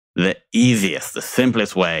the easiest, the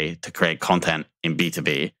simplest way to create content in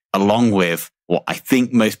B2B, along with what I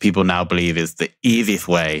think most people now believe is the easiest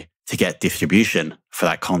way to get distribution for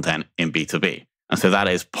that content in B2B. And so that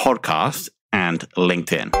is podcast and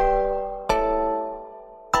LinkedIn.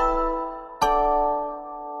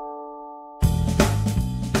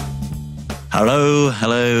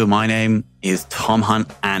 Hello, my name is Tom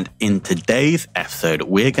Hunt, and in today's episode,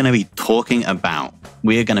 we're going to be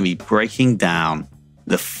breaking down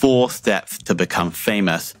the 4 steps to become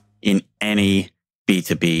famous in any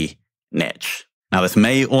B2B niche. Now, this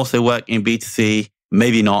may also work in B2C,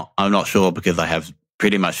 maybe not, I'm not sure because I have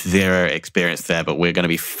pretty much zero experience there, but we're going to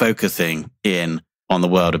be focusing in on the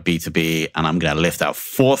world of B2B, and I'm going to list out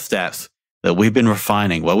 4 steps that we've been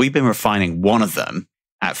refining. Well, we've been refining one of them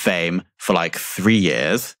at Fame for like 3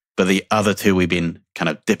 years, but the other 2 we've been kind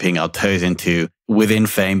of dipping our toes into within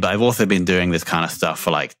Fame. But I've also been doing this kind of stuff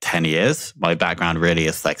for like 10 years. My background really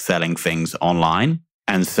is like selling things online.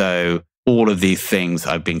 And so all of these things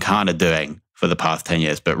I've been kind of doing for the past 10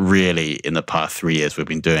 years, but really in the past 3 years, we've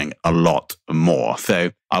been doing a lot more.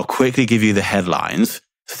 So I'll quickly give you the headlines.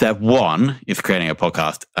 Step 1 is creating a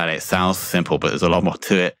podcast, and it sounds simple, but there's a lot more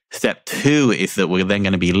to it. Step 2 is that we're then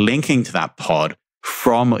going to be linking to that pod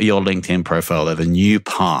from your LinkedIn profile. There's a new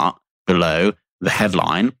part below the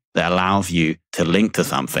headline that allows you to link to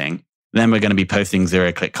something. Then we're going to be posting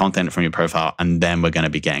zero-click content from your profile, and then we're going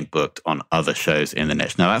to be getting booked on other shows in the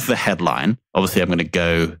niche. Now, that's the headline. Obviously, I'm going to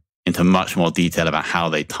go into much more detail about how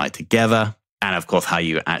they tie together and, of course, how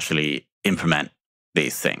you actually implement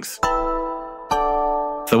these things.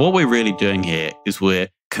 So what we're really doing here is we're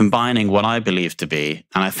combining what I believe to be,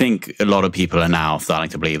 and I think a lot of people are now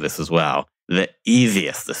starting to believe this as well, the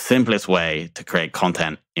easiest, the simplest way to create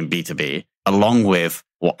content in B2B, along with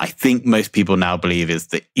what I think most people now believe is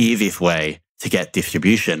the easiest way to get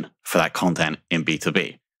distribution for that content in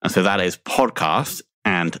B2B. And so that is podcast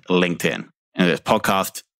and LinkedIn. And it's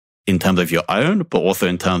podcast in terms of your own, but also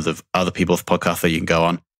in terms of other people's podcasts that you can go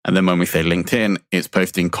on. And then when we say LinkedIn, it's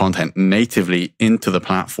posting content natively into the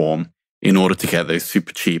platform in order to get those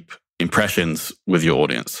super cheap impressions with your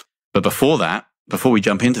audience. But before we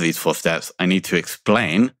jump into these 4 steps, I need to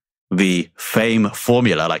explain the Fame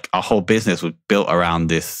formula. Like, our whole business was built around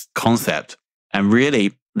this concept. And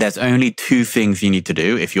really, there's only 2 things you need to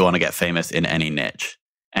do if you want to get famous in any niche.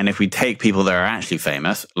 And if we take people that are actually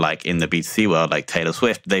famous, like in the B2C world, like Taylor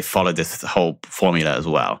Swift, they follow this whole formula as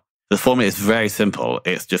well. The formula is very simple.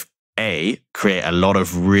 It's just A, create a lot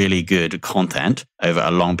of really good content over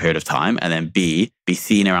a long period of time, and then B, be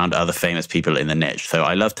seen around other famous people in the niche. So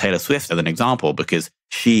I love Taylor Swift as an example because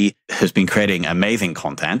she has been creating amazing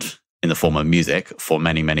content in the form of music for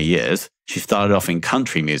many, many years. She started off in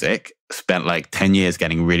country music, spent like 10 years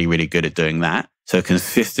getting really, really good at doing that. So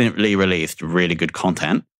consistently released really good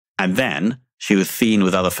content. And then she was seen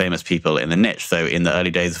with other famous people in the niche. So in the early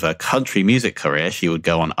days of her country music career, she would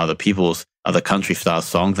go on other country stars'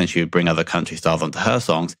 songs, and she would bring other country stars onto her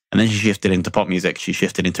songs. And then she shifted into pop music. She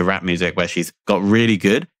shifted into rap music, where she's got really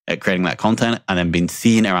good at creating that content and then been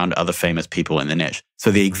seen around other famous people in the niche.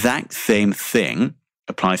 So the exact same thing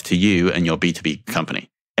applies to you and your B2B company.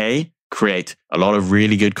 A, create a lot of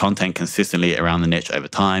really good content consistently around the niche over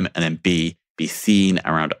time. And then B, be seen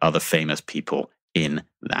around other famous people in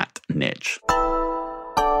that niche.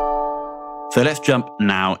 So let's jump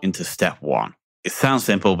now into step 1. It sounds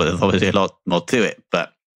simple, but there's obviously a lot more to it.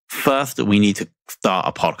 But first, we need to start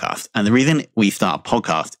a podcast. And the reason we start a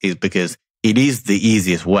podcast is because it is the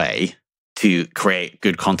easiest way to create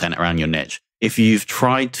good content around your niche. If you've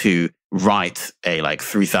tried to write a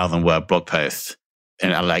 3,000 word blog post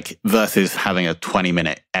and versus having a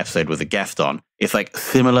 20-minute episode with a guest on, it's like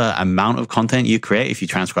similar amount of content you create. If you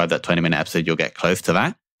transcribe that 20-minute episode, you'll get close to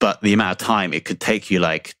that. But the amount of time, it could take you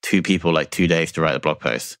 2 people 2 days to write a blog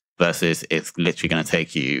post versus it's literally going to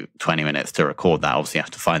take you 20 minutes to record that. Obviously, you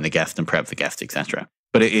have to find the guest and prep the guest, etc.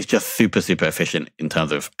 But it is just super, super efficient in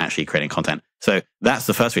terms of actually creating content. So that's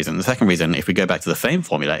the first reason. The second reason, if we go back to the Fame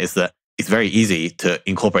formula, is that it's very easy to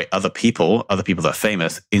incorporate other people that are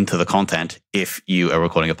famous into the content if you are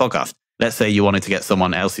recording a podcast. Let's say you wanted to get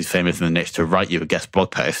someone else who's famous in the niche to write you a guest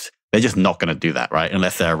blog post. They're just not going to do that, right?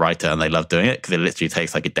 Unless they're a writer and they love doing it, because it literally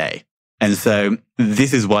takes a day. And so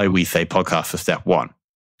this is why we say podcast for step 1.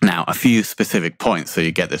 Now, a few specific points so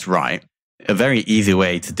you get this right. A very easy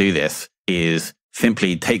way to do this is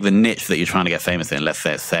simply take the niche that you're trying to get famous in. Let's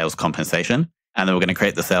say it's sales compensation. And then we're going to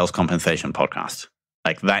create the sales compensation podcast.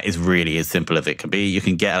 That is really as simple as it can be. You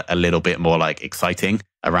can get a little bit more exciting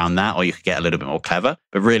around that, or you could get a little bit more clever.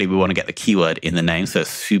 But really, we want to get the keyword in the name so it's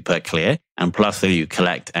super clear. And plus, so you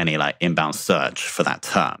collect any inbound search for that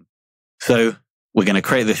term. So we're going to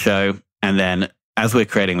create the show. And then as we're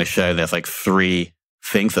creating the show, there's like 3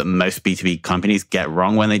 things that most B2B companies get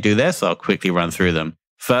wrong when they do this. So I'll quickly run through them.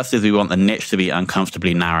 First is we want the niche to be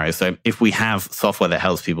uncomfortably narrow. So if we have software that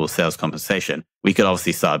helps people with sales compensation, we could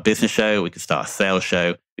obviously start a business show, we could start a sales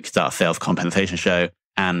show, we could start a sales compensation show.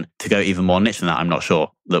 And to go even more niche than that, I'm not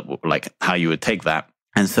sure like how you would take that.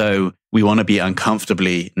 And so we want to be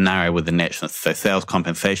uncomfortably narrow with the niche. So sales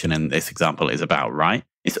compensation in this example is about right.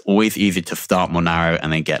 It's always easy to start more narrow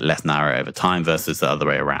and then get less narrow over time versus the other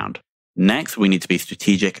way around. Next, we need to be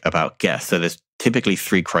strategic about guests. So there's typically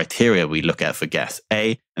 3 criteria we look at for guests. A,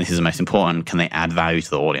 and this is the most important, can they add value to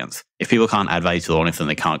the audience? If people can't add value to the audience, then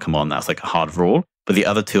they can't come on. That's like a hard rule. But the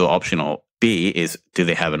other 2 are optional. B is, do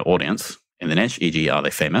they have an audience in the niche? E.g., are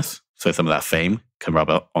they famous? So some of that fame can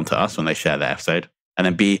rub onto us when they share their episode. And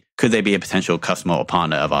then B, could they be a potential customer or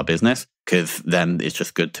partner of our business? Because then it's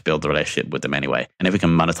just good to build the relationship with them anyway. And if we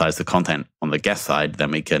can monetize the content on the guest side, then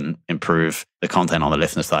we can improve the content on the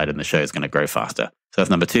listener side and the show is going to grow faster. So that's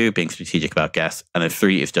number 2, being strategic about guests. And then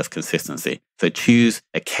 3 is just consistency. So choose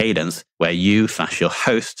a cadence where you/your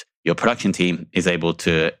host, your production team is able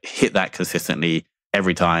to hit that consistently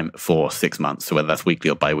every time for 6 months. So whether that's weekly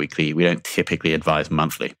or bi-weekly, we don't typically advise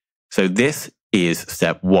monthly. So this is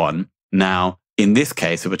step 1. Now, in this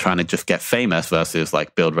case, if we're trying to just get famous versus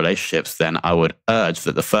like build relationships, then I would urge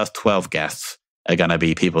that the first 12 guests are going to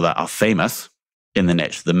be people that are famous in the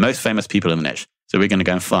niche, the most famous people in the niche. So we're going to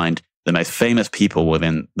go and find the most famous people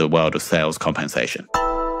within the world of sales compensation.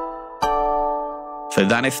 So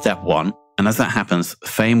that is step 1. And as that happens,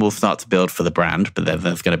 fame will start to build for the brand, but then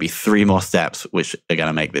there's going to be 3 more steps, which are going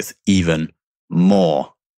to make this even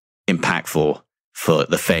more impactful for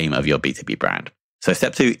the fame of your B2B brand. So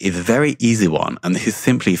step 2 is a very easy one. And this is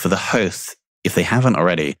simply for the hosts, if they haven't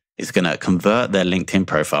already, is going to convert their LinkedIn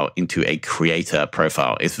profile into a creator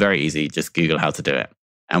profile. It's very easy. Just Google how to do it.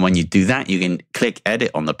 And when you do that, you can click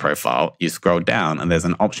edit on the profile. You scroll down and there's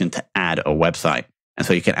an option to add a website. And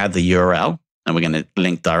so you can add the URL and we're going to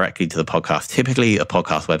link directly to the podcast, typically a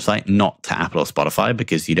podcast website, not to Apple or Spotify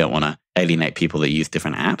because you don't want to alienate people that use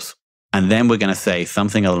different apps. And then we're going to say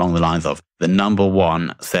something along the lines of the number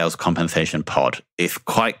 1 sales compensation pod. It's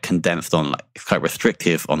quite condensed on, it's quite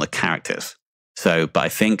restrictive on the characters. So, but I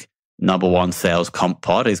think number 1 sales comp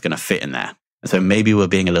pod is going to fit in there. And so maybe we're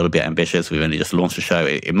being a little bit ambitious. We've only just launched a show.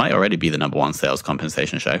 It might already be the number 1 sales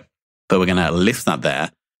compensation show, but we're going to list that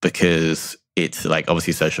there because it's like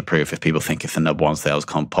obviously social proof. If people think it's the number 1 sales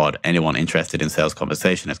comp pod, anyone interested in sales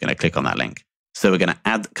compensation is going to click on that link. So we're going to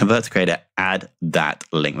add convert to creator, add that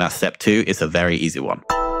link. That's step 2. It's a very easy one.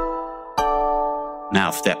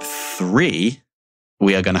 Now, step 3,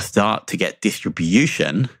 we are going to start to get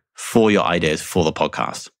distribution for your ideas for the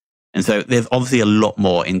podcast. And so there's obviously a lot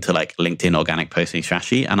more into like LinkedIn organic posting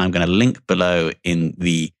strategy. And I'm going to link below in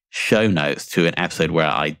the show notes to an episode where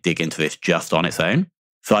I dig into this just on its own.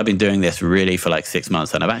 So I've been doing this really for like 6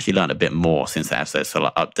 months and I've actually learned a bit more since that episode. So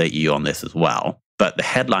I'll update you on this as well. But the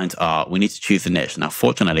headlines are, we need to choose a niche. Now,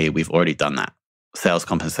 fortunately, we've already done that. Sales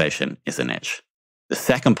compensation is a niche. The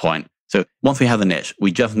second point, so once we have the niche,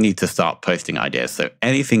 we just need to start posting ideas. So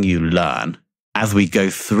anything you learn as we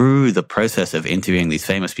go through the process of interviewing these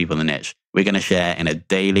famous people in the niche, we're going to share in a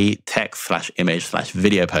daily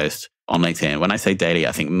text/image/video post on LinkedIn. When I say daily,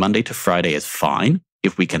 I think Monday to Friday is fine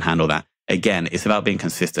if we can handle that. Again, it's about being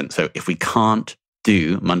consistent. So if we can't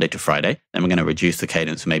do Monday to Friday, then we're going to reduce the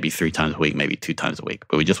cadence to maybe 3 times a week, maybe 2 times a week.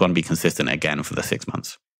 But we just want to be consistent again for the 6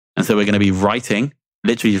 months. And so we're going to be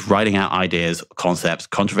literally just writing out ideas, concepts,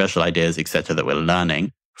 controversial ideas, etc., that we're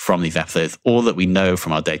learning from these episodes, or that we know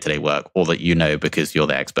from our day-to-day work, or that you know because you're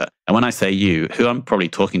the expert. And when I say you, who I'm probably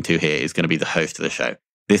talking to here is going to be the host of the show.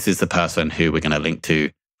 This is the person who we're going to link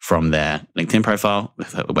to from their LinkedIn profile,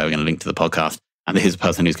 where we're going to link to the podcast. And this is the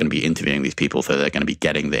person who's going to be interviewing these people, so they're going to be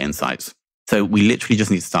getting the insights. So we literally just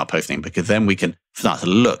need to start posting because then we can start to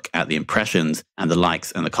look at the impressions and the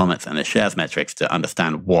likes and the comments and the shares metrics to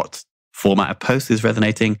understand what format of post is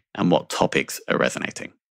resonating and what topics are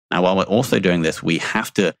resonating. Now, while we're also doing this, we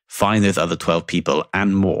have to find those other 12 people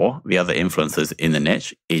and more, the other influencers in the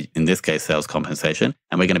niche, in this case, sales compensation.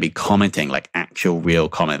 And we're going to be commenting like actual real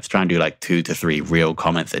comments, try and do like 2 to 3 real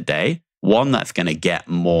comments a day. One that's going to get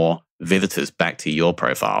more visitors back to your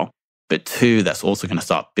profile. But 2, that's also going to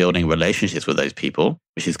start building relationships with those people,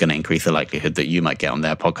 which is going to increase the likelihood that you might get on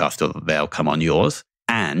their podcast or that they'll come on yours.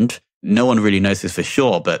 And no one really knows this for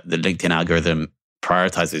sure, but the LinkedIn algorithm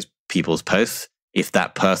prioritizes people's posts if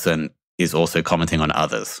that person is also commenting on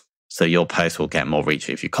others. So your post will get more reach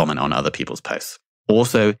if you comment on other people's posts.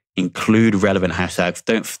 Also, include relevant hashtags.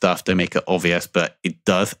 Don't make it obvious, but it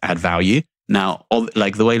does add value. Now,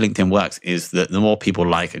 like the way LinkedIn works is that the more people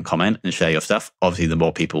like and comment and share your stuff, obviously the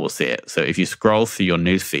more people will see it. So if you scroll through your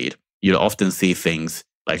newsfeed, you'll often see things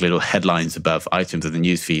like little headlines above items of the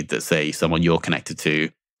newsfeed that say someone you're connected to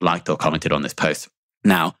liked or commented on this post.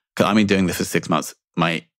 Now, I've been doing this for 6 months.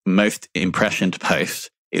 My most impressioned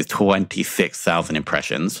post is 26,000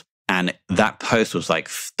 impressions. And that post was like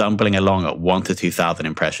stumbling along at 1,000 to 2,000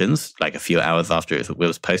 impressions, like a few hours after it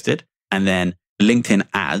was posted. And then LinkedIn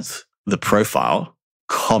Ads, the profile,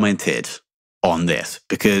 commented on this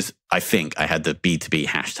because I think I had the B2B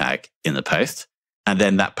hashtag in the post. And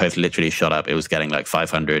then that post literally shot up. It was getting like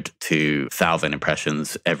 500 to 1,000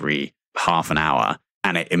 impressions every half an hour.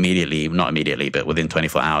 And it not immediately, but within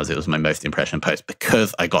 24 hours, it was my most impression post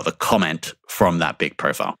because I got the comment from that big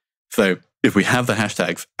profile. So if we have the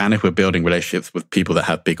hashtags and if we're building relationships with people that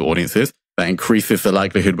have big audiences, that increases the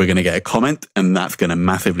likelihood we're going to get a comment. And that's going to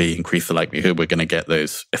massively increase the likelihood we're going to get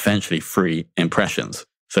those essentially free impressions.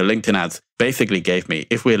 So LinkedIn Ads basically gave me,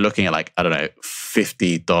 if we're looking at like, I don't know,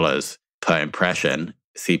 $50 per impression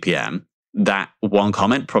CPM, that one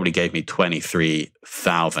comment probably gave me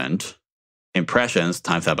 23,000 impressions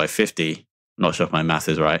times that by 50. Not sure if my math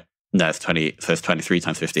is right. No, it's 20. So it's 23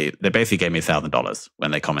 times 50. They basically gave me $1,000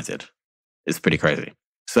 when they commented. It's pretty crazy.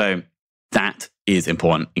 So that is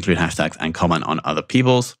important. Include hashtags and comment on other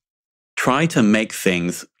people's. Try to make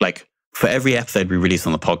things like for every episode we release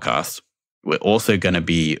on the podcast, we're also going to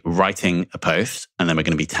be writing a post and then we're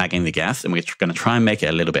going to be tagging the guest and we're going to try and make it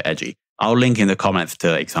a little bit edgy. I'll link in the comments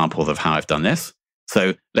to examples of how I've done this.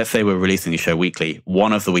 So let's say we're releasing the show weekly.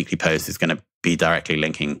 One of the weekly posts is going to be directly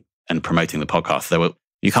linking and promoting the podcast. So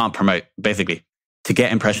you can't promote, basically, to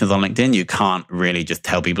get impressions on LinkedIn, you can't really just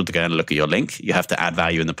tell people to go and look at your link. You have to add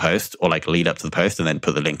value in the post or like lead up to the post and then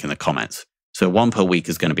put the link in the comments. So one per week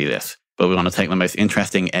is going to be this. But we want to take the most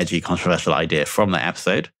interesting, edgy, controversial idea from the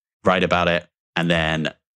episode, write about it, and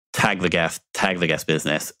then tag the guest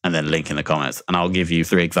business, and then link in the comments. And I'll give you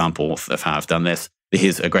 3 examples of how I've done this.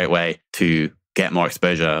 Here's a great way to get more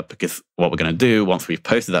exposure because what we're going to do once we've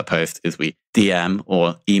posted that post is we DM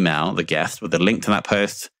or email the guest with a link to that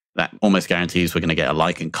post. That almost guarantees we're going to get a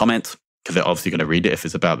like and comment because they're obviously going to read it if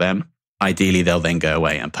it's about them. Ideally, they'll then go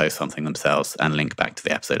away and post something themselves and link back to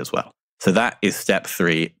the episode as well. So that is step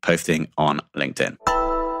 3, posting on LinkedIn.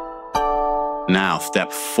 Now,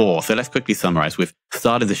 step 4. So let's quickly summarize. We've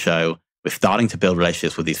started the show. We're starting to build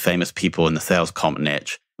relationships with these famous people in the sales comp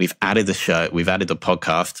niche. We've added the show. We've added the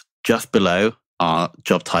podcast just below our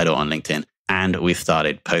job title on LinkedIn. And we've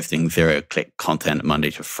started posting 0-click content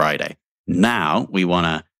Monday to Friday. Now we want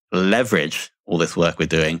to leverage all this work we're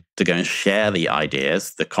doing to go and share the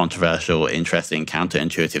ideas, the controversial, interesting,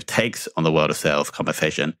 counterintuitive takes on the world of sales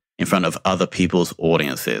conversation in front of other people's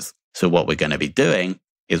audiences. So what we're going to be doing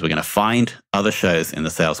is we're going to find other shows in the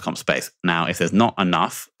sales comp space. Now, if there's not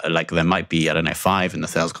enough, like there might be, 5 in the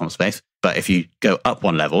sales comp space, but if you go up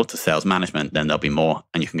one level to sales management, then there'll be more,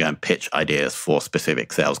 and you can go and pitch ideas for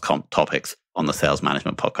specific sales comp topics on the sales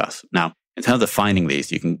management podcast. Now, in terms of finding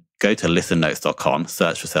these, you can go to listennotes.com,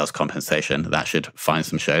 search for sales compensation. That should find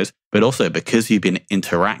some shows. But also, because you've been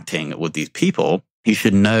interacting with these people, you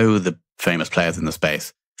should know the famous players in the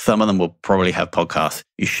space. Some of them will probably have podcasts.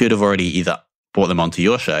 You should have already either brought them onto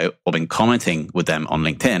your show or been commenting with them on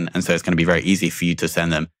LinkedIn. And so it's going to be very easy for you to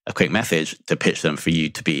send them a quick message to pitch them for you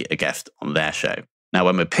to be a guest on their show. Now,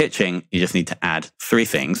 when we're pitching, you just need to add 3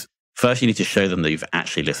 things. First, you need to show them that you've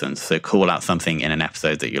actually listened. So call out something in an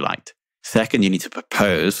episode that you liked. Second, you need to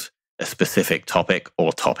propose a specific topic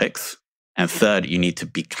or topics. And third, you need to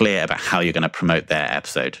be clear about how you're going to promote their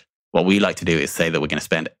episode. What we like to do is say that we're going to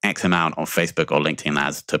spend X amount on Facebook or LinkedIn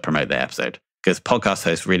ads to promote their episode. Because podcast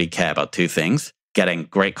hosts really care about 2 things, getting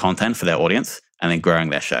great content for their audience and then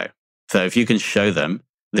growing their show. So if you can show them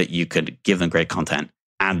that you could give them great content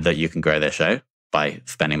and that you can grow their show by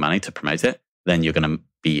spending money to promote it, then you're going to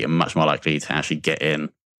be much more likely to actually get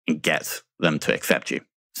in and get them to accept you.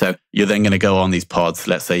 So you're then going to go on these pods.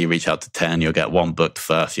 Let's say you reach out to 10, you'll get 1 booked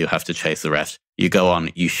first. You'll have to chase the rest. You go on,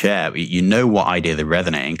 you share, you know what idea they're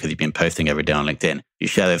resonating because you've been posting every day on LinkedIn. You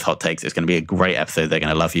share those hot takes. It's going to be a great episode. They're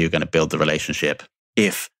going to love you. You're going to build the relationship.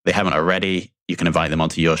 If they haven't already, you can invite them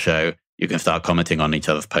onto your show. You can start commenting on each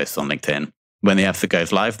other's posts on LinkedIn. When the episode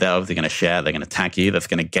goes live, they're obviously going to share. They're going to tag you. That's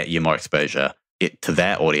going to get you more exposure to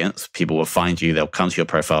their audience. People will find you. They'll come to your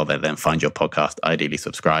profile. They'll then find your podcast, ideally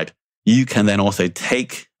subscribe. You can then also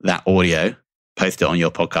take that audio, post it on your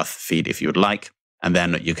podcast feed if you would like. And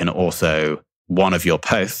then you can also, one of your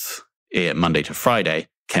posts, Monday to Friday,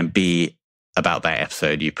 can be about that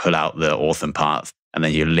episode. You pull out the awesome parts and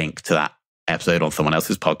then you link to that episode on someone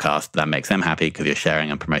else's podcast. That makes them happy because you're sharing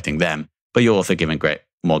and promoting them. But you're also giving great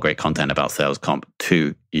more great content about sales comp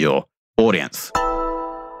to your audience.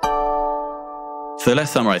 So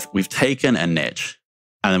let's summarize. We've taken a niche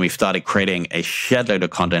and then we've started creating a shed load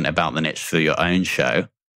of content about the niche through your own show.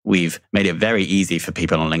 We've made it very easy for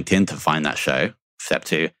people on LinkedIn to find that show. Step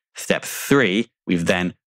 2. Step 3, we've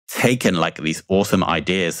then taken like these awesome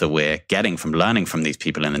ideas that we're getting from learning from these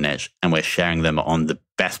people in the niche, and we're sharing them on the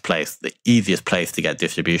best place, the easiest place to get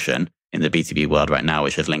distribution in the B2B world right now,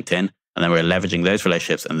 which is LinkedIn. And then we're leveraging those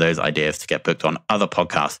relationships and those ideas to get booked on other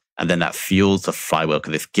podcasts. And then that fuels the flywheel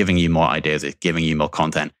because it's giving you more ideas, it's giving you more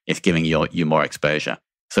content, it's giving you more exposure.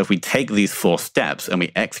 So if we take these 4 steps and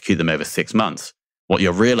we execute them over 6 months, what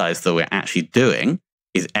you'll realize that we're actually doing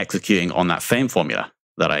is executing on that fame formula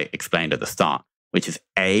that I explained at the start, which is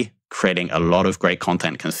A, creating a lot of great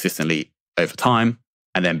content consistently over time,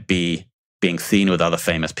 and then B, being seen with other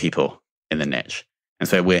famous people in the niche. And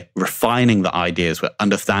so we're refining the ideas, we're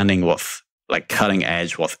understanding what's like cutting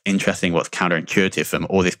edge, what's interesting, what's counterintuitive from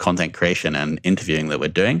all this content creation and interviewing that we're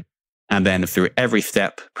doing. And then through every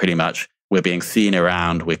step, pretty much, we're being seen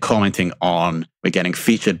around, we're commenting on, we're getting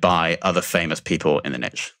featured by other famous people in the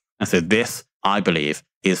niche. And so this, I believe,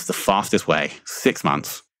 is the fastest way, 6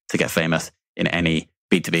 months, to get famous in any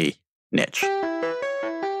B2B niche.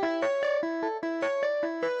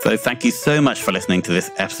 So thank you so much for listening to this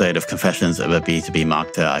episode of Confessions of a B2B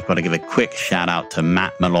Marketer. I've got to give a quick shout out to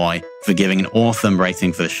Matt Malloy for giving an awesome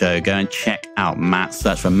rating for the show. Go and check out Matt.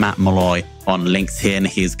 Search for Matt Malloy on LinkedIn.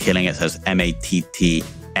 He's killing it. So it's MattMilloy.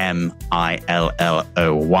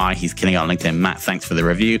 He's killing it on LinkedIn. Matt, thanks for the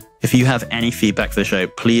review. If you have any feedback for the show,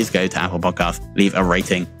 please go to Apple Podcasts, leave a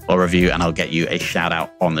rating or review, and I'll get you a shout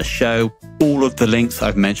out on the show. All of the links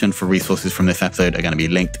I've mentioned for resources from this episode are going to be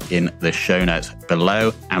linked in the show notes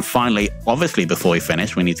below. And finally, obviously, before we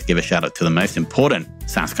finish, we need to give a shout out to the most important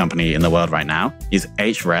SaaS company in the world right now, is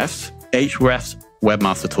Ahrefs. Ahrefs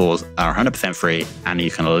webmaster tools are 100% free, and you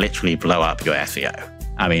can literally blow up your SEO.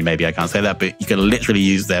 I mean, maybe I can't say that, but you can literally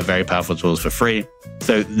use their very powerful tools for free.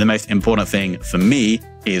 So the most important thing for me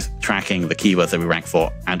is tracking the keywords that we rank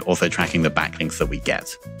for and also tracking the backlinks that we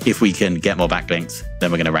get. If we can get more backlinks,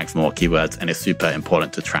 then we're going to rank for more keywords, and it's super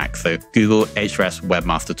important to track. So Google Ahrefs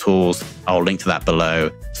Webmaster Tools. I'll link to that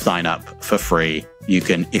below. Sign up for free. You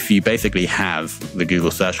can, if you basically have the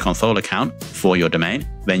Google Search Console account for your domain,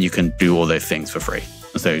 then you can do all those things for free.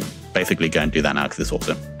 So basically go and do that now because it's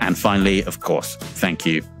awesome. And finally, of course, thank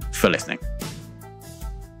you for listening.